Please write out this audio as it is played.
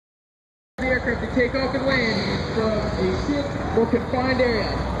aircraft to take off and land from a ship or confined area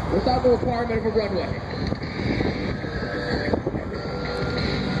without the requirement of a runway.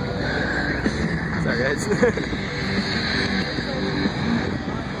 Sorry guys.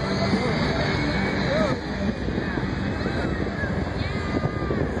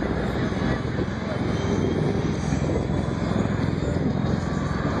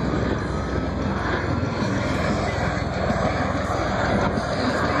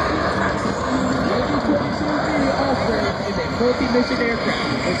 Multi-mission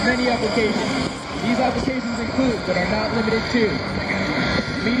aircraft with many applications. These applications include, but are not limited to,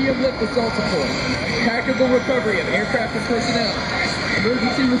 medium lift assault support, tactical recovery of aircraft and personnel,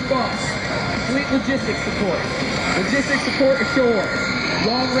 emergency response, fleet logistics support ashore,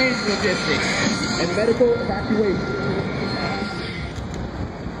 long-range logistics, and medical evacuation.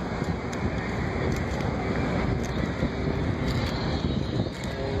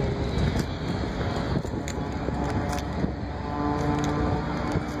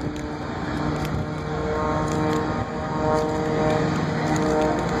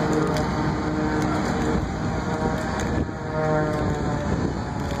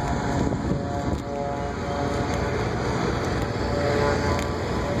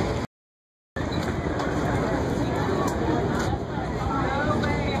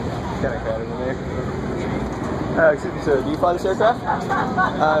 Excuse me, so do you fly this aircraft? I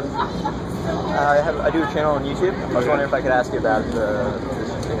do a channel on YouTube. I was wondering if I could ask you about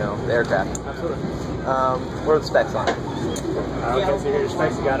the aircraft. Absolutely. What are the specs on it? Okay, so your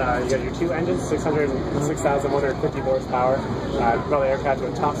specs, you got your two engines, 6,150 horsepower. Probably aircraft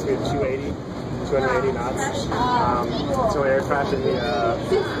with a top speed of 280 knots. It's only aircraft in the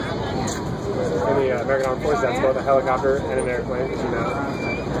American Armed Forces that's both a helicopter and an airplane, as you know.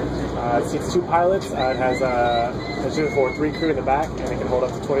 It seats 2 pilots. It has a unit for 3 crew in the back, and it can hold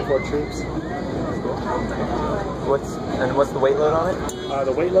up to 24 troops. What's the weight load on it?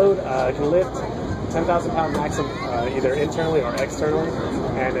 The weight load can lift 10,000 pound maximum, either internally or externally,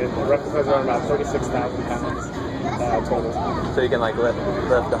 and it replicas around about 36,000 pounds total. So you can like lift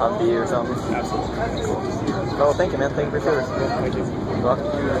the Humvee or something? Absolutely. Well, thank you, man. Thank you for service. Yeah, thank you. You're welcome.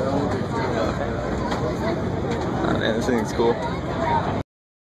 Oh, man, this thing's cool.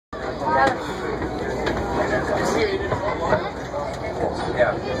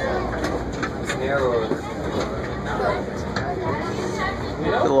 Yeah. It's narrow. It's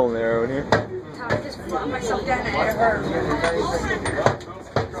a little narrow in here. Just flop myself down the air.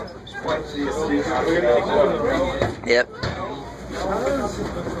 Yep.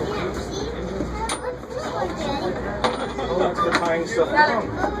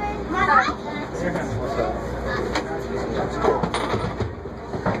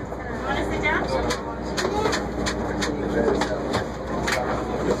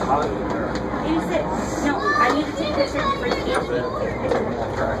 No, I need to take this for you. Sit up.